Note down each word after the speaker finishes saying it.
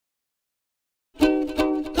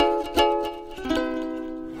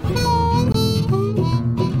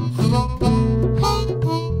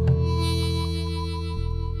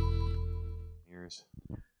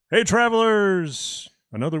Hey, travelers!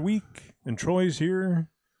 Another week, and Troy's here.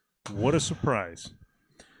 What a surprise.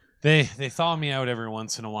 They thaw me out every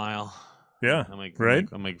once in a while. Yeah, I'm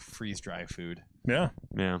like freeze dry food. Yeah.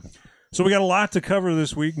 Yeah. So we got a lot to cover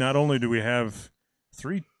this week. Not only do we have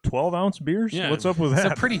 3 12-ounce beers. Yeah. What's up with that?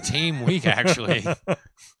 It's a pretty tame week, actually.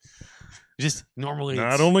 Just normally.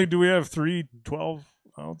 Not only do we have 3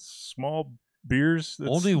 12-ounce small beers.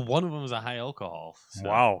 Only one of them is a high alcohol. So.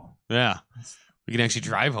 Wow. Yeah. We can actually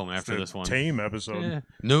drive home after this one. Tame episode. Yeah.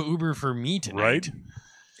 No Uber for me tonight.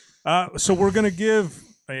 Right. So we're going to give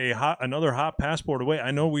another hot passport away.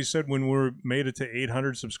 I know we said when we made it to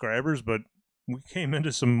 800 subscribers, but we came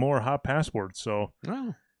into some more hot passports. So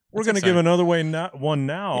we're going to give another one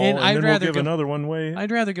now, and then we'll give another one away.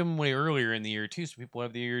 I'd rather give them away earlier in the year, too, so people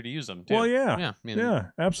have the year to use them, too. Well, yeah. Yeah,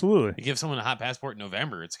 absolutely. You give someone a hot passport in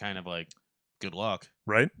November, it's kind of like, good luck.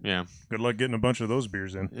 Right? Yeah. Good luck getting a bunch of those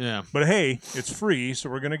beers in. Yeah. But hey, it's free, so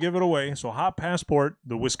we're going to give it away. So hot passport,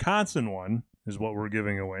 the Wisconsin one, is what we're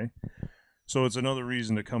giving away. So it's another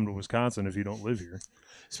reason to come to Wisconsin if you don't live here.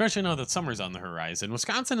 Especially now that summer's on the horizon.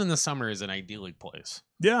 Wisconsin in the summer is an idyllic place.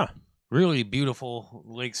 Yeah. Really beautiful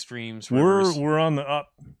lake streams, rivers. We're on the up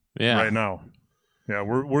right now. Yeah,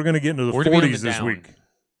 we're going to get into the 40s this week.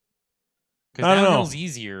 Because downhill's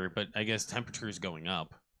easier, but I guess temperature is going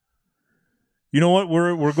up. You know what?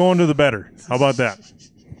 We're going to the better. How about that?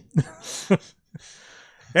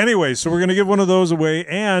 Anyway, so we're going to give one of those away.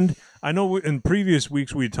 And I know in previous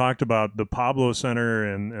weeks we talked about the Pablo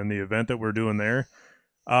Center and the event that we're doing there.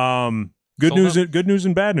 Good news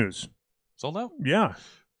and bad news. Sold out? Yeah.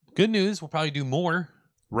 Good news. We'll probably do more.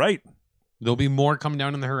 Right. There'll be more coming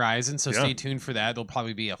down on the horizon, so stay tuned for that. There'll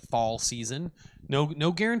probably be a fall season. No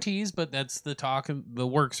guarantees, but that's the talk of the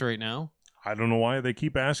works right now. I don't know why they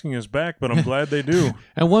keep asking us back, but I'm glad they do.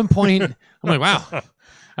 At one point, I'm like, wow,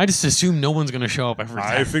 I just assume no one's going to show up every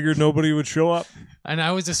time. I figured nobody would show up. And I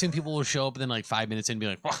always assume people will show up and then like 5 minutes in and be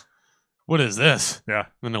like, what is this? Yeah.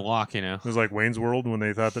 And they'll walk, you know. It was like Wayne's World when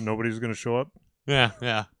they thought that nobody was going to show up. Yeah,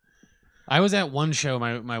 yeah. I was at one show.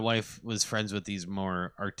 My wife was friends with these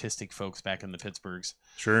more artistic folks back in the Pittsburghs.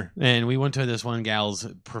 Sure. And we went to this one gal's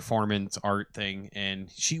performance art thing, and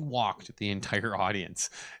she walked the entire audience.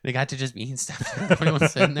 They got to just me and stuff.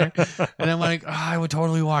 Everyone's sitting there. And I'm like, I would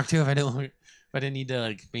totally walk too if I didn't need to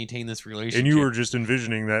like maintain this relationship. And you were just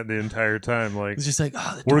envisioning that the entire time. Like, it's just like,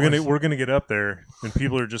 we're gonna get up there, and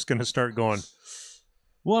people are just gonna start going.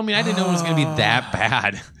 Well, I mean, I didn't know it was gonna be that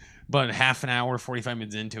bad. But half an hour, 45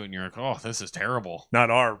 minutes into it, and you're like, "Oh, this is terrible." Not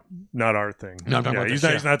our thing. No, I'm talking about he's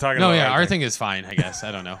not talking. No, about yeah, our thing is fine. I guess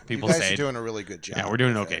I don't know. People you guys say are doing a really good job. Yeah, we're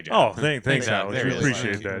doing an okay job. Oh, thanks, Alex. We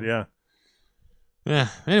appreciate that. Yeah. Yeah.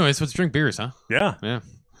 Anyways, let's drink beers, huh? Yeah. Yeah.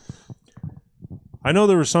 I know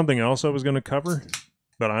there was something else I was going to cover,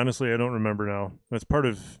 but honestly, I don't remember now. That's part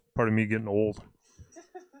of me getting old.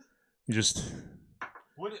 You just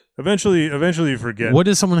eventually you forget. What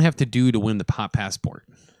does someone have to do to win the Pop Passport?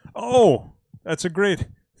 Oh, that's a great.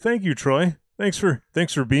 Thank you, Troy. Thanks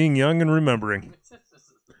for being young and remembering.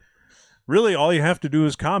 Really, all you have to do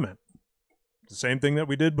is comment. The same thing that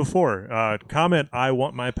we did before. Comment, I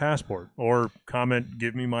want my passport. Or comment,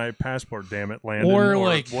 give me my passport, damn it, Landon. Or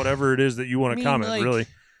like, whatever it is that you want to comment, like, really.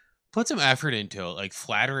 Put some effort into it. Like,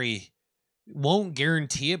 flattery won't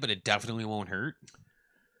guarantee it, but it definitely won't hurt.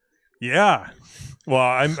 Yeah. Well,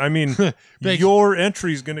 I mean, like, your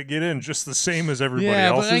entry's going to get in just the same as everybody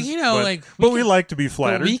else's. But we like to be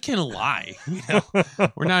flattered. But we can lie. You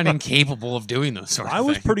know? We're not incapable of doing those sort of things. I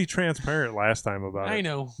was pretty transparent last time about it. I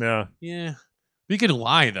know. Yeah. Yeah. We could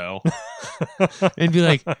lie, though. And be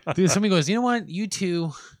like, somebody goes, you know what? You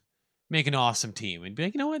two make an awesome team. And be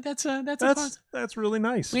like, you know what? That's really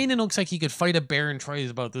nice. Landon looks like he could fight a bear, and Troy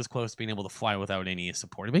is about this close to being able to fly without any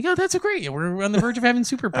support. I'm like, oh, that's great. We're on the verge of having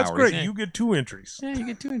superpowers. That's great. Yeah. You get 2 entries. Yeah, you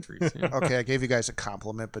get 2 entries. Yeah. Okay, I gave you guys a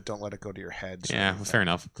compliment, but don't let it go to your head. So yeah, fair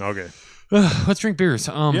enough. Okay. Let's drink beers.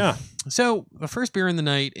 Yeah. So the first beer in the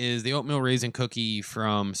night is the Oatmeal Raisin Cookie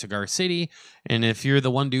from Cigar City. And if you're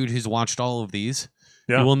the one dude who's watched all of these,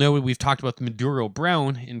 you will know we've talked about the Maduro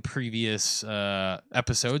Brown in previous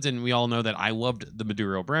episodes, and we all know that I loved the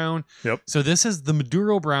Maduro Brown. Yep. So this is the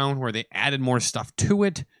Maduro Brown where they added more stuff to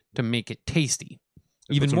it to make it tasty.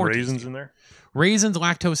 Even more raisins tasty. In there. Raisins,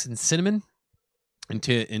 lactose, and cinnamon. And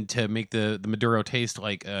to make the Maduro taste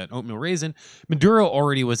like an oatmeal raisin. Maduro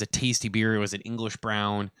already was a tasty beer. It was an English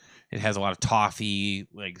brown. It has a lot of toffee,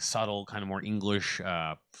 like subtle, kind of more English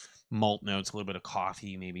malt notes, a little bit of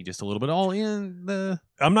coffee, maybe just a little bit all in the...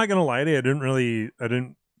 I'm not going to lie to you.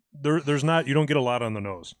 There's not, you don't get a lot on the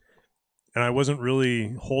nose. And I wasn't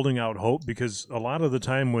really holding out hope because a lot of the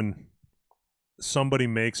time when somebody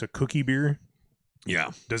makes a cookie beer,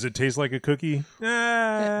 Yeah. Does it taste like a cookie?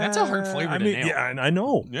 That's a hard flavor to nail. Yeah, I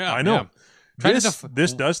know. Yeah, I know. yeah.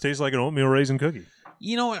 This does taste like an oatmeal raisin cookie.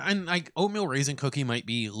 You know, and like oatmeal raisin cookie might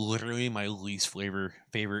be literally my least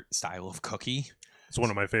favorite style of cookie. It's one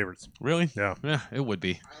of my favorites. Really? Yeah. Yeah, it would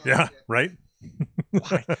be. Yeah, right?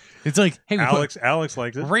 Why? It's like, hey, Alex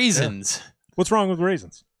likes it. Raisins. Yeah. What's wrong with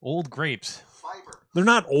raisins? Old grapes. Fiber. They're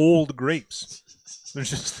not old grapes. They're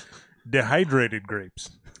just dehydrated grapes.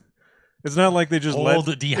 It's not like they just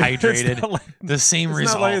dehydrated. The same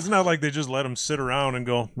result. It's not like they just let them sit around and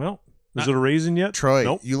go, well, is it a raisin yet? Troy,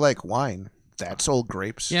 Nope. you like wine. That's old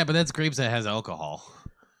grapes. Yeah, but that's grapes that has alcohol.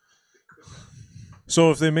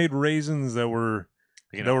 So if they made raisins that were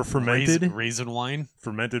fermented, raisin wine,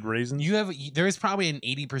 fermented raisins, there is probably an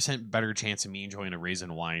 80% better chance of me enjoying a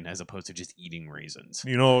raisin wine as opposed to just eating raisins.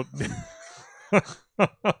 you know.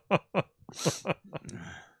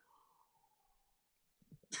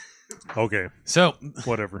 Okay, So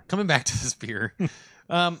whatever. coming back to this beer,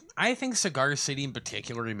 I think Cigar City in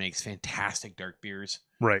particular makes fantastic dark beers.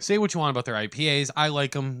 Right. Say what you want about their IPAs. I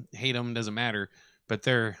like them, hate them, doesn't matter. But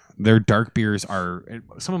their dark beers are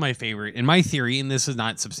some of my favorite. And my theory, and this is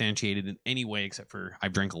not substantiated in any way except for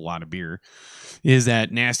I've drank a lot of beer, is that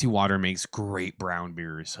Nasty Water makes great brown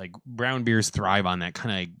beers. Like brown beers thrive on that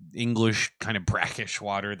kind of English, kind of brackish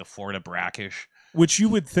water, the Florida brackish. Which you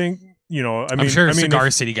would think, I'm sure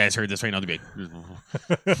Cigar City guys heard this right now. They'd be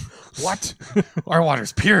like, what? Our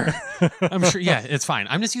water's pure. I'm sure. Yeah, it's fine.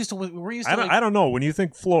 I'm just used to. We're used to. I don't know. When you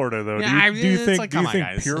think Florida, though, Yeah, do you think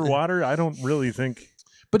guys. pure water? I don't really think.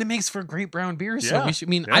 But it makes for great brown beer. So Yeah. we should.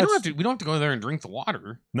 I mean, Yeah, we don't have to go there and drink the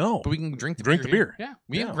water. No. But we can drink the Drink beer. the beer. Yeah,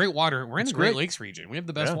 we Yeah. have great water. We're in It's the Great great. Lakes region. We have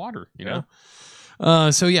the best Yeah. water. You Yeah.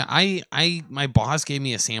 know. So yeah, my boss gave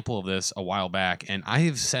me a sample of this a while back, and I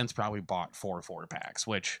have since probably bought 4 packs,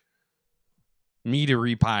 which me to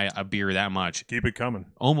repie a beer that much Keep it coming.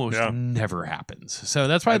 almost Yeah. never happens. So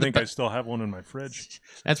that's I probably think I still have one in my fridge.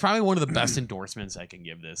 that's probably one of the best endorsements I can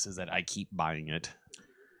give this is that I keep buying it,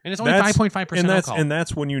 and it's only That's- 5.5% alcohol. And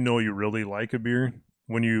that's when you know you really like a beer.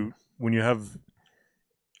 When you have,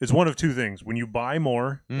 it's one of two things: when you buy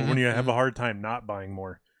more, or when you have a hard time not buying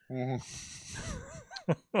more.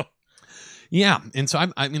 Yeah, and so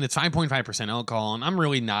I mean it's 5.5% alcohol, and I'm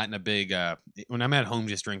really not in a big. When I'm at home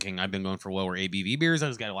just drinking, I've been going for lower ABV beers. I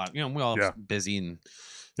just got a lot. We all busy and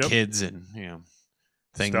kids and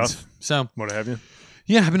things. Stuff. So What have you?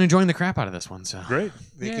 yeah, I've been enjoying the crap out of this one. So Great.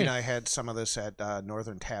 Vicky and I had some of this at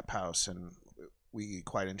Northern Tap House, and we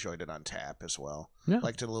quite enjoyed it on tap as well. Yeah.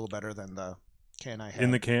 Liked it a little better than the can I had.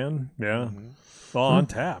 In the can, yeah. Mhm. Well, on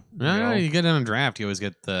tap. Yeah, you get it on draft. You always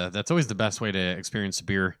get that's always the best way to experience the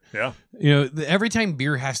beer. Yeah. Every time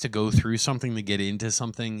beer has to go through something to get into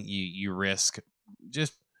something, you risk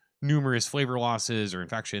just numerous flavor losses or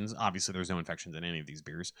infections. Obviously, there's no infections in any of these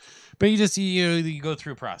beers, but you go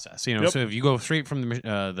through a process. Yep. So if you go straight from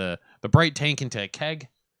the bright tank into a keg,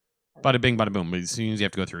 bada bing, bada boom. But as soon as you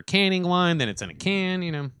have to go through a canning line, then it's in a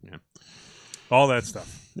can. All that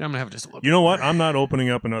stuff. I'm gonna have just a little. You know what? I'm not opening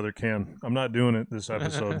up another can. I'm not doing it this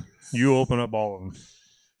episode. You open up all of them.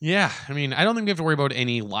 Yeah, I mean, I don't think we have to worry about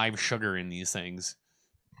any live sugar in these things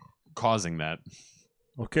causing that.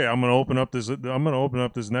 Okay, I'm gonna open up this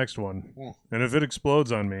next one, and if it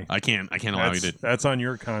explodes on me, I can't allow you to. that's on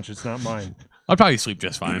your conscience, not mine. I'll probably sleep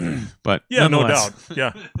just fine, but Yeah, no nonetheless. doubt.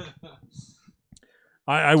 Yeah,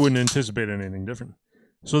 I wouldn't anticipate anything different.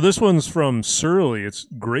 So this one's from Surly. It's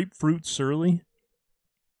Grapefruit Surly.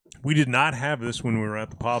 We did not have this when we were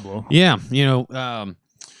at the Pablo. Yeah,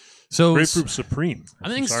 so Grapefruit Supreme. I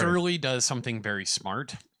think Sorry. Surly does something very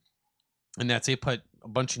smart, and that's they put a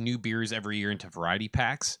bunch of new beers every year into variety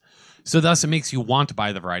packs. So thus, it makes you want to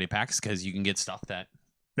buy the variety packs because you can get stuff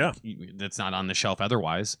that's not on the shelf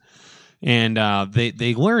otherwise. And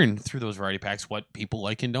they learn through those variety packs what people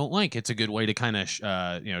like and don't like. It's a good way to kind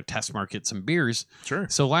of test market some beers. Sure.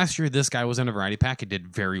 So last year this guy was in a variety pack. It did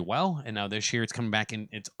very well, and now this year it's coming back in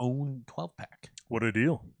its own 12 pack. What a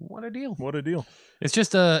deal. What a deal! What a deal. It's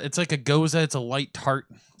just it's like a goza. It's a light tart.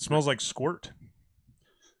 It smells like squirt.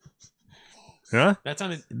 Yeah. That's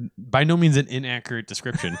by no means an inaccurate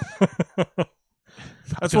description.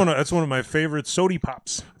 That's one of my favorite sody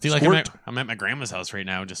pops. I feel like Squirt. I'm at my grandma's house right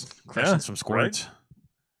now, just crushing some squirts. Right?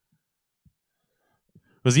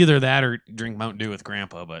 It was either that or drink Mountain Dew with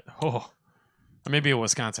Grandpa, but maybe a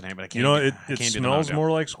Wisconsinite, but I can't. It smells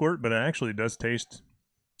more like squirt, but it actually does taste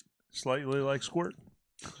slightly like squirt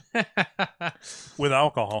with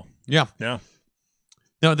alcohol. Yeah. Yeah.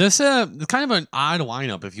 No, this is kind of an odd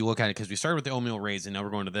lineup if you look at it because we started with the Oatmeal Raisin, now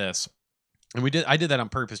we're going to this, and I did that on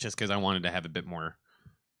purpose just because I wanted to have a bit more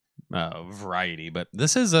variety. But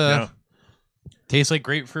this is Tastes like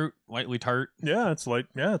grapefruit, lightly tart. Yeah, it's like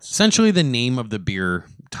it's Essentially, the name of the beer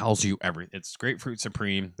tells you everything. It's Grapefruit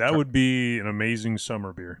Supreme. that would be an amazing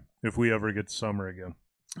summer beer if we ever get to summer again.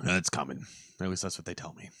 It's coming. At least that's what they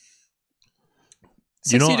tell me.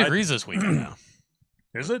 You 60 know, degrees this weekend now.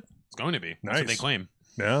 Is it? It's going to be. That's what they Nice. claim.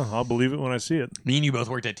 Yeah, I'll believe it when I see it. Me and you both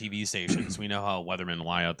worked at TV stations. We know how weathermen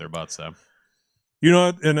lie out their butts, though. You know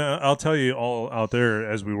what? And I'll tell you all out there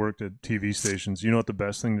as we worked at TV stations, you know what the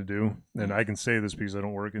best thing to do? And I can say this because I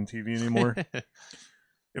don't work in TV anymore.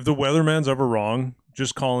 If the weatherman's ever wrong,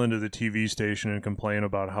 just call into the TV station and complain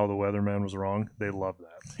about how the weatherman was wrong. They love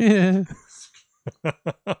that.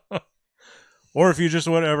 Or if you just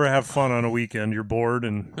whatever have fun on a weekend, you're bored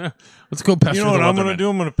and Let's go pester you know the what I'm going to weatherman. do?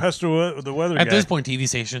 I'm going to pester the weather At guy. this point, TV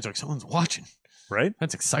stations are like, someone's watching. Right?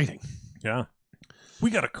 That's exciting. Yeah. We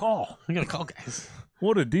got a call. I got to call guys.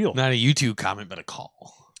 What a deal. Not a YouTube comment, but a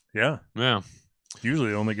call. Yeah. Yeah.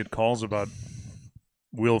 Usually I only get calls about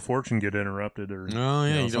Wheel of Fortune get interrupted or Oh, yeah. know,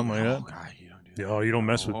 You don't. something like Oh, that. God, you don't do that. Oh, you don't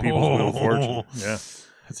mess with people's Wheel of Fortune. Yeah.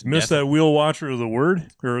 That's Miss death. that wheel watcher of the word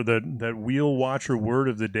or that wheel watcher word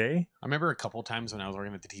of the day. I remember a couple times when I was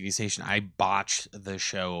working at the TV station, I botched the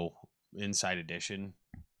show Inside Edition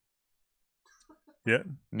Yeah.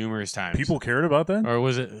 numerous times. People cared about that? Or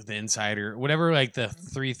was it the Insider? Whatever, like the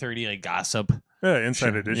 3:30 like gossip. Yeah,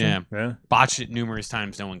 Inside Sure. Edition. Yeah. Botched it numerous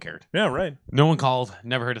times. No one cared. Yeah, right. No one called.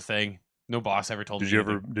 Never heard a thing. No boss ever told Did me. you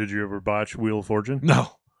ever anything. botch Wheel of Fortune? No.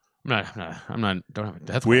 I'm not. Don't have a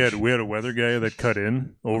death We wish. had a weather guy that cut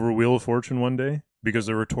in over Wheel of Fortune one day because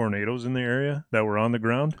there were tornadoes in the area that were on the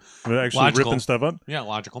ground. They're actually Logical. ripping stuff up. Yeah,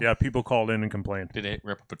 logical. Yeah, people called in and complained. Did it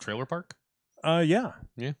rip up a trailer park? Yeah.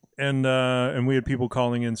 Yeah. And we had people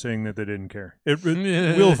calling in saying that they didn't care.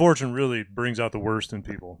 Wheel of Fortune really brings out the worst in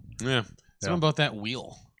people, Yeah. Something about that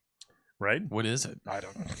wheel. right? What is it? I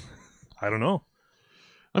don't know.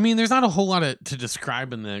 I mean, there's not a whole lot to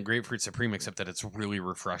describe in the Grapefruit Supreme except that it's really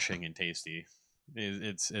refreshing and tasty.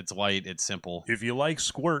 It's light. It's simple. If you like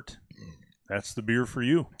squirt, that's the beer for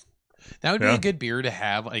you. That would be Yeah. a good beer to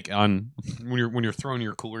have, like on when you're throwing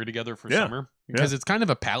your cooler together for Yeah. summer, because it's kind of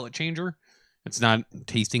a palate changer. It's not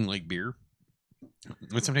tasting like beer,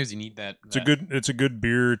 but sometimes you need that. It's a good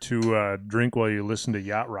beer to drink while you listen to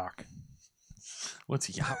yacht rock. What's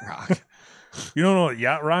yacht rock? You don't know what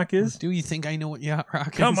yacht rock is? Do you think I know what yacht rock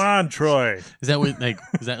is? Come on, Troy. Is that what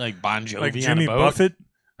is that like Bon Jovi Like on Jimmy a boat? Buffett.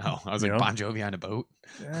 Oh, I was like You know? Bon Jovi on a boat.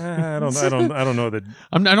 I don't know that.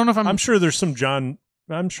 I don't know if I'm sure there's some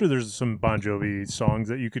I'm sure there's some Bon Jovi songs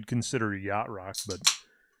that you could consider yacht rock, but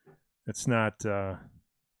it's not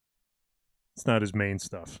his main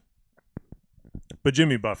stuff. But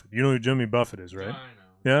Jimmy Buffett, you know who Jimmy Buffett is, right? I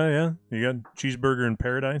know. Yeah. You got Cheeseburger in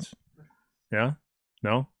Paradise? Yeah?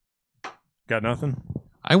 No? Got nothing?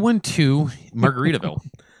 I went to Margaritaville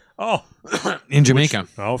Oh, in Jamaica.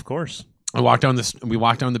 oh, of course. We walked down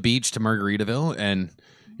the beach to Margaritaville, and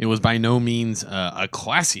it was by no means a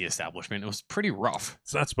classy establishment. It was pretty rough.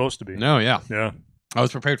 It's not supposed to be. No, yeah. Yeah. I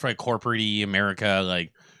was prepared for like corporate-y America.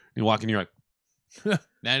 Like you walk in, you're like,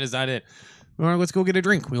 that is not it. All right, let's go get a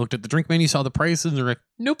drink. We looked at the drink menu, saw the prices, and we're like,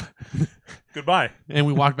 nope. Goodbye. And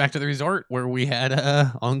we walked back to the resort where we had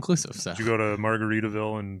all-inclusive stuff. Did you go to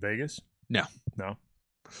Margaritaville in Vegas? No. No.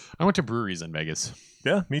 I went to breweries in Vegas.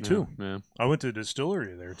 Yeah, me too. Yeah. I went to a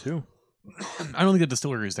distillery there too. I don't think the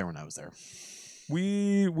distillery was there when I was there.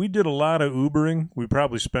 We did a lot of Ubering. We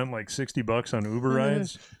probably spent like $60 on Uber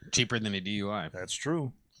rides. Cheaper than a DUI. That's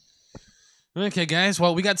true. Okay, guys.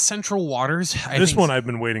 Well, we got Central Waters. This one I've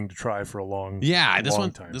been waiting to try for a long This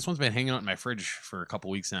time. This one's been hanging out in my fridge for a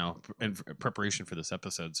couple weeks now in preparation for this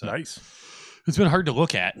episode. So Nice. it's been hard to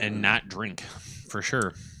look at and not drink, for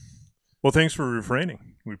sure. Well, thanks for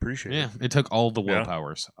refraining. We appreciate Yeah, it. it took all the Yeah.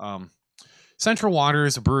 willpowers. Central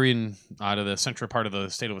Waters, a brewery out of the central part of the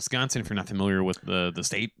state of Wisconsin. If you're not familiar with the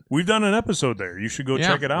state, We've done an episode there. You should go Yeah.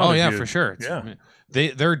 check it out. Oh if yeah, you- for sure. Yeah.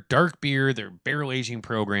 Their dark beer, their barrel aging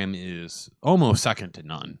program is almost second to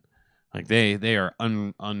none. Like they are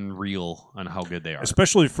unreal on how good they are.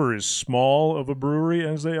 Especially for as small of a brewery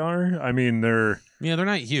as they are. I mean, they're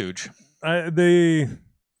not huge. I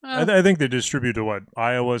think they distribute to what?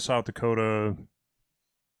 Iowa, South Dakota,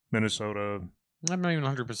 Minnesota. I'm not even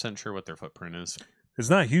 100% sure what their footprint is. It's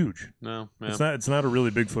not huge. No, yeah. It's not a really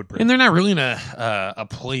big footprint. And they're not really in a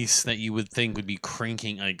place that you would think would be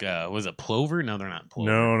cranking like was it Plover? No, they're not Plover.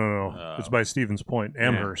 No. It's by Stevens Point,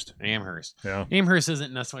 Amherst. Amherst. Yeah. Amherst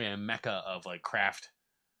isn't necessarily a mecca of like craft.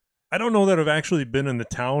 I don't know that I've actually been in the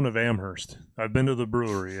town of Amherst. I've been to the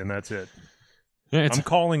brewery, and that's it. Yeah, I'm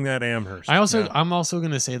calling that Amherst. I'm Yeah. also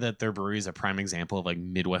going to say that their brewery is a prime example of like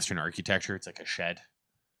Midwestern architecture. It's like a shed,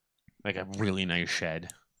 like a really nice shed.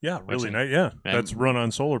 Yeah, really Actually, nice. Yeah, and that's run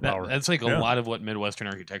on solar power. That's like a Yeah. lot of what Midwestern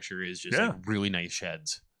architecture is, just Yeah. like really nice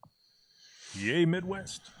sheds. Yay,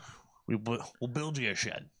 Midwest. We'll build you a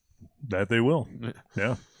shed. That they will.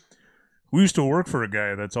 Yeah. We used to work for a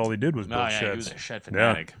guy that's all he did was build He sheds. was a shed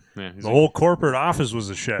fanatic. Yeah, The whole corporate office was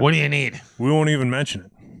a shed. what do you need? We won't even mention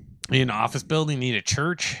it. You need an office building, need a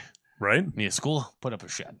church, Right? need a school, put up a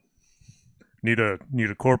shed. Need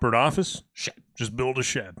a corporate office? Shed. Just build a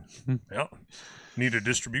shed. Yeah. Need a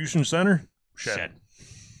distribution center? Shed.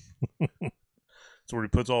 That's where he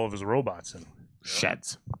puts all of his robots in.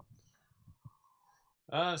 Sheds.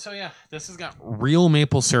 So yeah, this has got real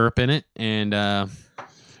maple syrup in it, and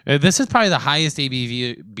this is probably the highest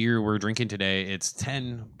ABV beer we're drinking today. It's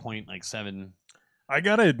 10.7. I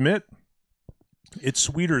gotta admit, it's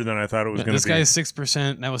sweeter than I thought it was going This to be. guy is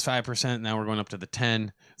 6%. That was 5%. Now we're going up to the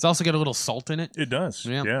 10. It's also got a little salt in it. It does.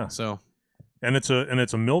 Yeah. So, And it's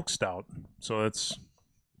a milk stout. So it's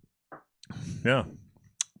yeah.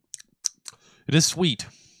 it is sweet,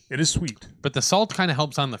 It is sweet. but the salt kind of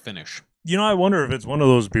helps on the finish. You know, I wonder if it's one of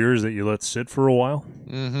those beers that you let sit for a while.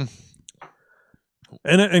 Mm-hmm.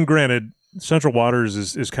 And granted, Central Waters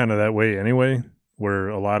is kind of that way anyway, where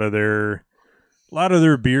a lot of their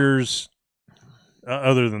beers,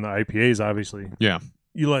 other than the IPAs, obviously, Yeah.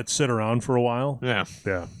 you let sit around for a while. Yeah.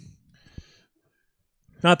 Yeah.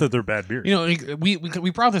 Not that they're bad beers. You know, like,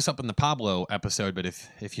 we brought this up in the Pablo episode, but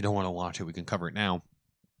if you don't want to watch it, we can cover it now.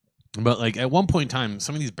 But like at one point in time,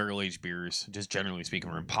 some of these barrel aged beers, just generally speaking,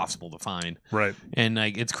 were impossible to find. Right. And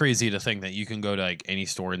like it's crazy to think that you can go to like any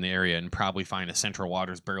store in the area and probably find a Central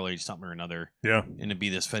Waters barrel aged something or another, Yeah. and it'd be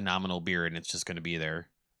this phenomenal beer, and it's just going to be there.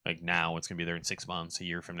 Like now, it's going to be there in 6 months, a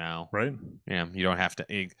year from now. Right. Yeah, you don't have to.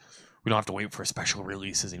 We don't have to wait for special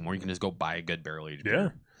releases anymore. You can just go buy a good barrel aged Yeah.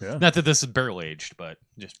 beer. Yeah. Not that this is barrel aged, but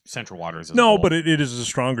just Central Waters. As a No, whole. but it is a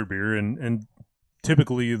stronger beer, and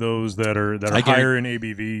typically those that are I higher in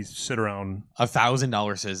ABV sit around.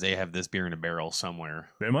 $1,000 says they have this beer in a barrel somewhere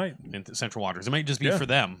They might. in Central Waters. It might just be Yeah. for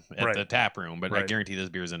them at Right. the tap room, but I Right. guarantee this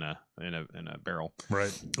beer's in a barrel.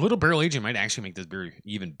 Right. A little barrel aging might actually make this beer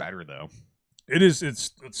even better, though. It is.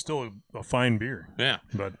 It's still a fine beer, Yeah,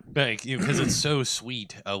 but like because it's so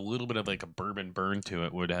sweet, a little bit of like a bourbon burn to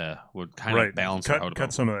it would kind right. of balance it out.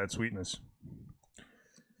 Cut some of that sweetness.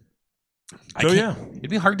 I So can't- yeah, it'd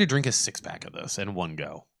be hard to drink a 6-pack of this in one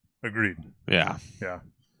go. agreed. Yeah, Yeah.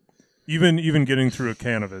 Even getting through a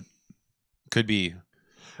can of it. could be.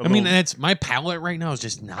 a I mean, little- it's my palate right now is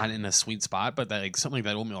just not in a sweet spot, but that, like something like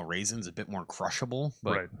that oatmeal raisin is a bit more crushable.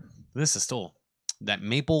 But right. this is still that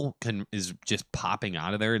maple is just popping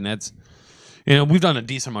out of there, and that's we've done a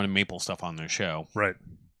decent amount of maple stuff on this show. Right.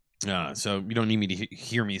 So you don't need me to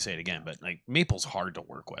hear me say it again, but like maple's hard to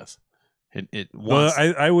work with. It Well, wants,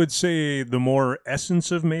 I would say the more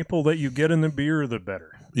essence of maple that you get in the beer, the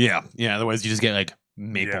better. yeah. Otherwise, you just get like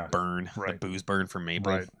maple Yeah, burn, right. the booze burn from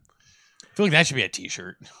maple. Right. I feel like that should be a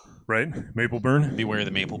T-shirt. Right. Maple burn. Beware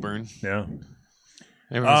the maple burn. Yeah.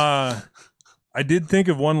 Everyone's- I did think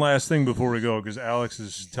of one last thing before we go, because Alex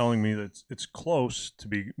is telling me that it's close to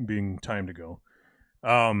being time to go.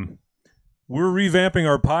 We're revamping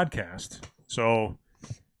our podcast. So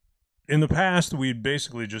in the past, we'd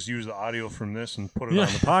basically just use the audio from this and put it on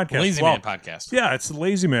the podcast. Lazy Well, Man podcast. Yeah, it's the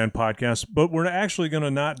Lazy Man podcast, but we're actually going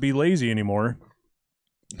to not be lazy anymore.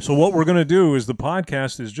 So what we're going to do is the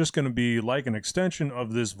podcast is just going to be like an extension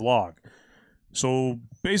of this vlog. So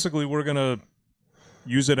basically, we're going to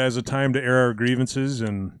use it as a time to air our grievances,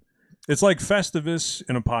 and it's like Festivus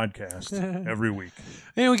in a podcast every week.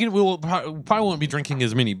 Yeah, we'll probably won't be drinking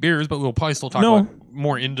as many beers, but we'll probably still talk No. about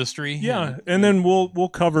more industry. Yeah, and then we'll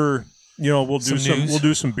cover, we'll do Some news. we'll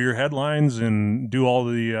do some beer headlines and do all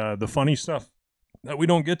the funny stuff that we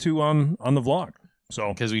don't get to on the vlog.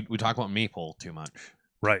 So because we talk about maple too much.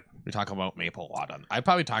 right. We talk about maple a lot. I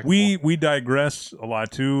probably talk. We digress a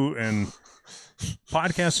lot too, and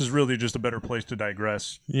podcast is really just a better place to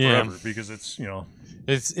digress Yeah. forever, because it's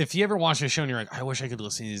It's if you ever watch a show and you're like, I wish I could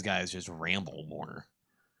listen to these guys just ramble more.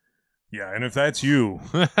 yeah, and if that's you,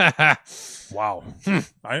 wow.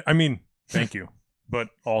 I mean, thank you, but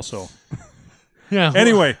also Yeah.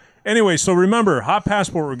 anyway, so remember, Hot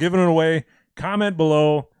Passport, we're giving it away. Comment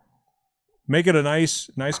below, make it a nice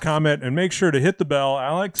comment, and make sure to hit the bell.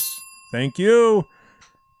 Alex, thank you.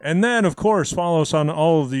 And then, of course, follow us on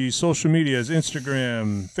all of the social medias,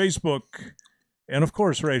 Instagram, Facebook, and, of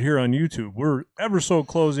course, right here on YouTube. We're ever so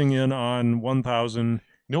closing in on 1,000.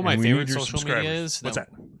 You know what my and we need favorite your social subscribers. media is? What's that?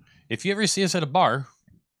 If you ever see us at a bar,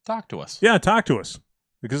 talk to us. Yeah, talk to us,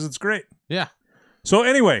 because it's great. Yeah. So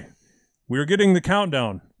anyway, we're getting the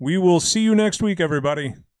countdown. We will see you next week,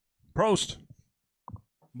 everybody. Prost.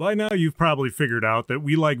 By now you've probably figured out that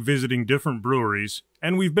we like visiting different breweries,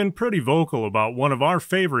 and we've been pretty vocal about one of our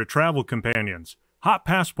favorite travel companions, Hot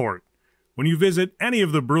Passport. When you visit any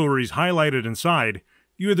of the breweries highlighted inside,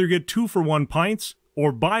 you either get 2-for-1 pints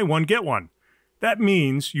or buy one get one. That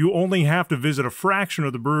means you only have to visit a fraction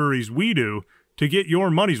of the breweries we do to get your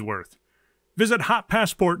money's worth. Visit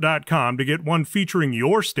hotpassport.com to get one featuring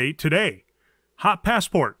your state today. Hot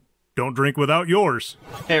Passport. Don't drink without yours.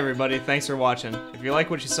 Hey everybody, thanks for watching. If you like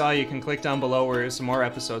what you saw, you can click down below where there's some more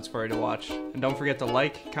episodes for you to watch. And don't forget to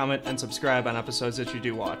like, comment, and subscribe on episodes that you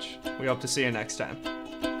do watch. We hope to see you next time.